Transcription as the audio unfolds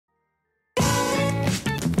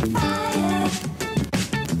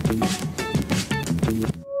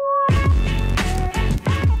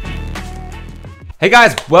Hey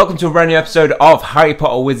guys, welcome to a brand new episode of Harry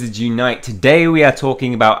Potter Wizards Unite. Today we are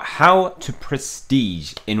talking about how to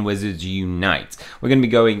prestige in Wizards Unite. We're going to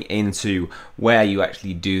be going into where you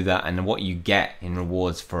actually do that and what you get in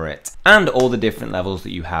rewards for it, and all the different levels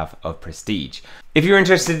that you have of prestige. If you're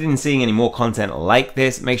interested in seeing any more content like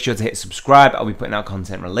this, make sure to hit subscribe. I'll be putting out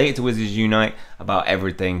content related to Wizards Unite about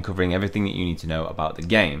everything, covering everything that you need to know about the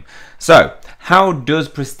game. So, how does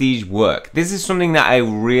prestige work? This is something that I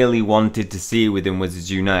really wanted to see within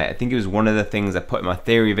Wizards Unite. I think it was one of the things I put in my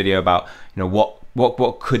theory video about,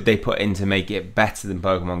 what could they put in to make it better than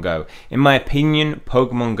Pokemon Go. In my opinion,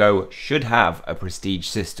 Pokemon Go should have a prestige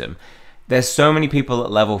system. There's so many people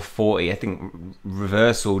at level 40. I think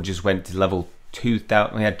Reversal just went to level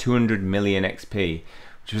 2000. We had 200 million XP,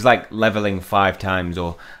 which was like leveling 5 times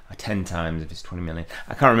or 10 times if it's 20 million.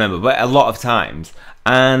 I can't remember, but a lot of times.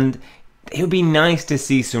 And it would be nice to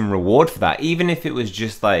see some reward for that, even if it was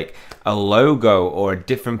just like a logo or a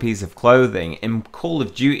different piece of clothing. In Call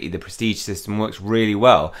of Duty, the prestige system works really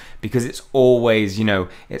well because it's always,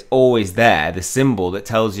 it's always there, the symbol that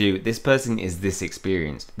tells you this person is this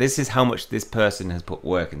experienced. This is how much this person has put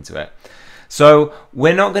work into it. So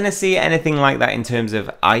we're not going to see anything like that in terms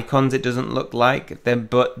of icons, it doesn't look like,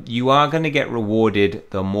 but you are going to get rewarded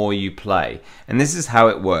the more you play. And this is how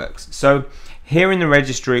it works. So here in the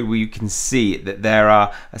registry, we can see that there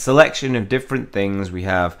are a selection of different things. We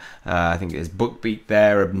have, I think there's Buckbeak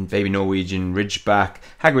there, a baby Norwegian Ridgeback,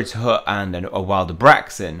 Hagrid's Hut, and a wild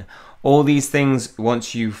Abraxan. All these things,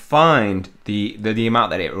 once you find the amount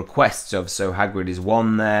that it requests of, so Hagrid is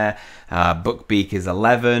 1 there, Buckbeak is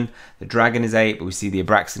 11, the Dragon is 8, but we see the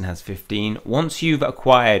Abraxan has 15. Once you've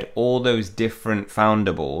acquired all those different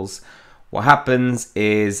foundables, what happens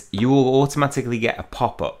is you will automatically get a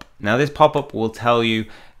pop-up. Now this pop-up will tell you,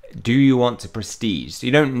 do you want to prestige? So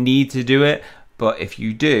you don't need to do it, but if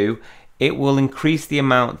you do, it will increase the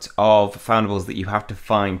amount of foundables that you have to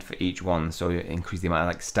find for each one. So increase the amount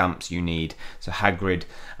of like stamps you need. So Hagrid,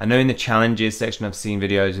 I know in the challenges section I've seen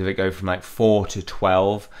videos of it go from like 4 to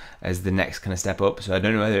 12 as the next kind of step up. So I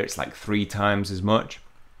don't know whether it's like 3 times as much.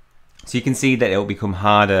 So you can see that it will become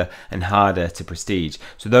harder and harder to prestige.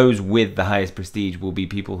 So those with the highest prestige will be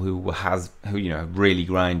people who really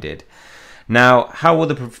grinded. Now, how will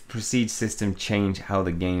the prestige system change how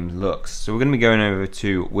the game looks? So we're going to be going over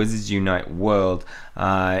to Wizards Unite World.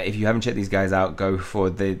 If you haven't checked these guys out, go for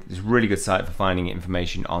it's a really good site for finding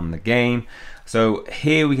information on the game. So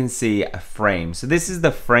here we can see a frame. So this is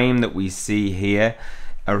the frame that we see here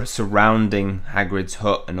surrounding Hagrid's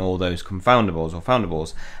Hut and all those confoundables or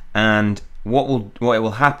foundables. And what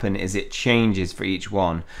will happen is it changes for each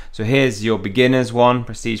one. So here's your beginners one,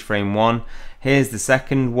 prestige frame 1. Here's the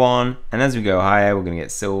second one, and as we go higher, we're going to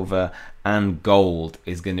get silver, and gold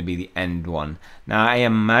is going to be the end one. Now, I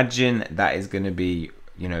imagine that is going to be,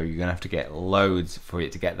 you're going to have to get loads for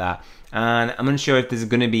it to get that. And I'm unsure if there's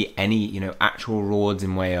going to be any, actual rewards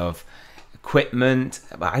in way of equipment.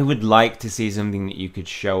 But I would like to see something that you could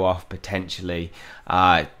show off potentially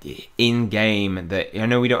in game. That I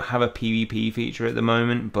know we don't have a PvP feature at the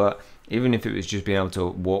moment, but even if it was just being able to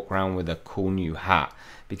walk around with a cool new hat.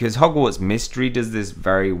 Because Hogwarts Mystery does this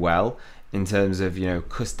very well in terms of,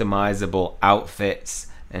 customizable outfits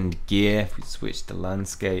and gear. If we switch to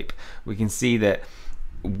landscape, we can see that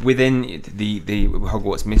within the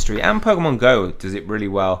Hogwarts Mystery and Pokemon Go does it really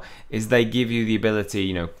well, is they give you the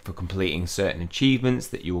ability, for completing certain achievements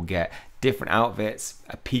that you will get different outfits,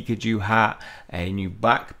 a Pikachu hat, a new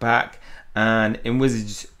backpack. And in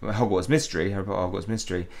Hogwarts Mystery, Harry Potter Hogwarts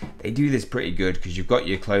Mystery, they do this pretty good because you've got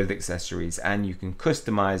your clothes, accessories, and you can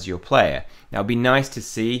customize your player. Now, it'd be nice to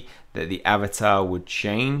see that the avatar would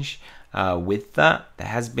change with that. There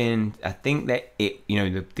has been, I think that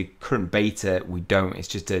the current beta, we don't. It's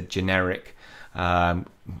just a generic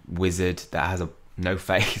wizard that has no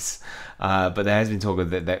face. But there has been talk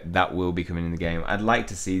of that will be coming in the game. I'd like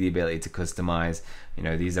to see the ability to customize.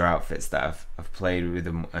 These are outfits that I've played with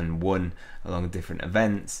them and won along different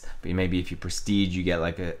events. But maybe if you prestige, you get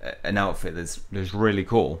like an outfit that's really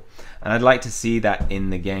cool. And I'd like to see that in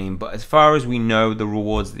the game. But as far as we know, the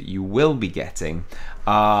rewards that you will be getting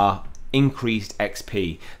are increased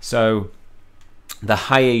XP. So the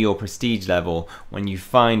higher your prestige level, when you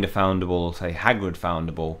find a foundable, say Hagrid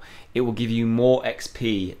foundable, it will give you more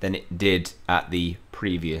XP than it did at the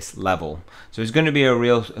previous level. So it's going to be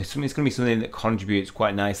it's going to be something that contributes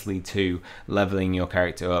quite nicely to leveling your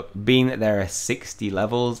character up. Being that there are 60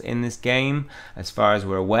 levels in this game, as far as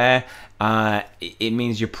we're aware, it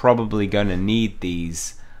means you're probably going to need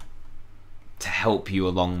these to help you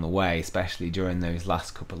along the way, especially during those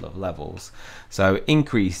last couple of levels. So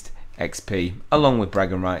increased XP along with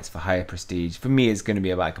bragging rights for higher prestige. For me, it's going to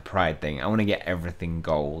be like a pride thing. I want to get everything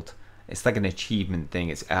gold. It's like an achievement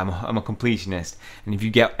thing. I'm a completionist, and if you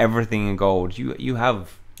get everything in gold, you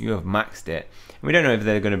have maxed it. And we don't know if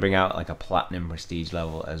they're going to bring out like a platinum prestige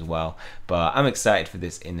level as well, but I'm excited for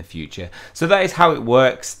this in the future. So that is how it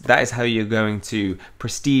works. That is how you're going to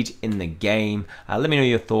prestige in the game. Let me know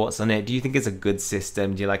your thoughts on it. Do you think it's a good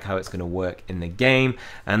system? Do you like how it's going to work in the game?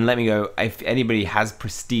 And let me know if anybody has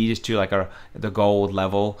prestige to like the gold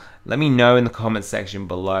level. Let me know in the comments section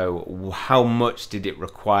below, how much did it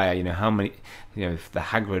require? You know, how many, if the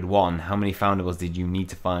Hagrid won, how many foundables did you need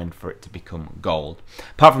to find for it to become gold?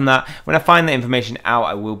 Apart from that, when I find that information out,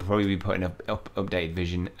 I will probably be putting an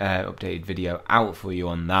updated video out for you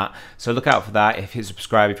on that. So look out for that. If you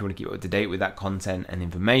subscribe, if you want to keep up to date with that content and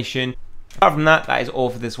information. Apart from that, that is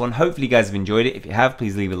all for this one. Hopefully you guys have enjoyed it. If you have,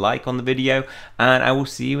 please leave a like on the video, and I will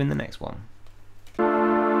see you in the next one.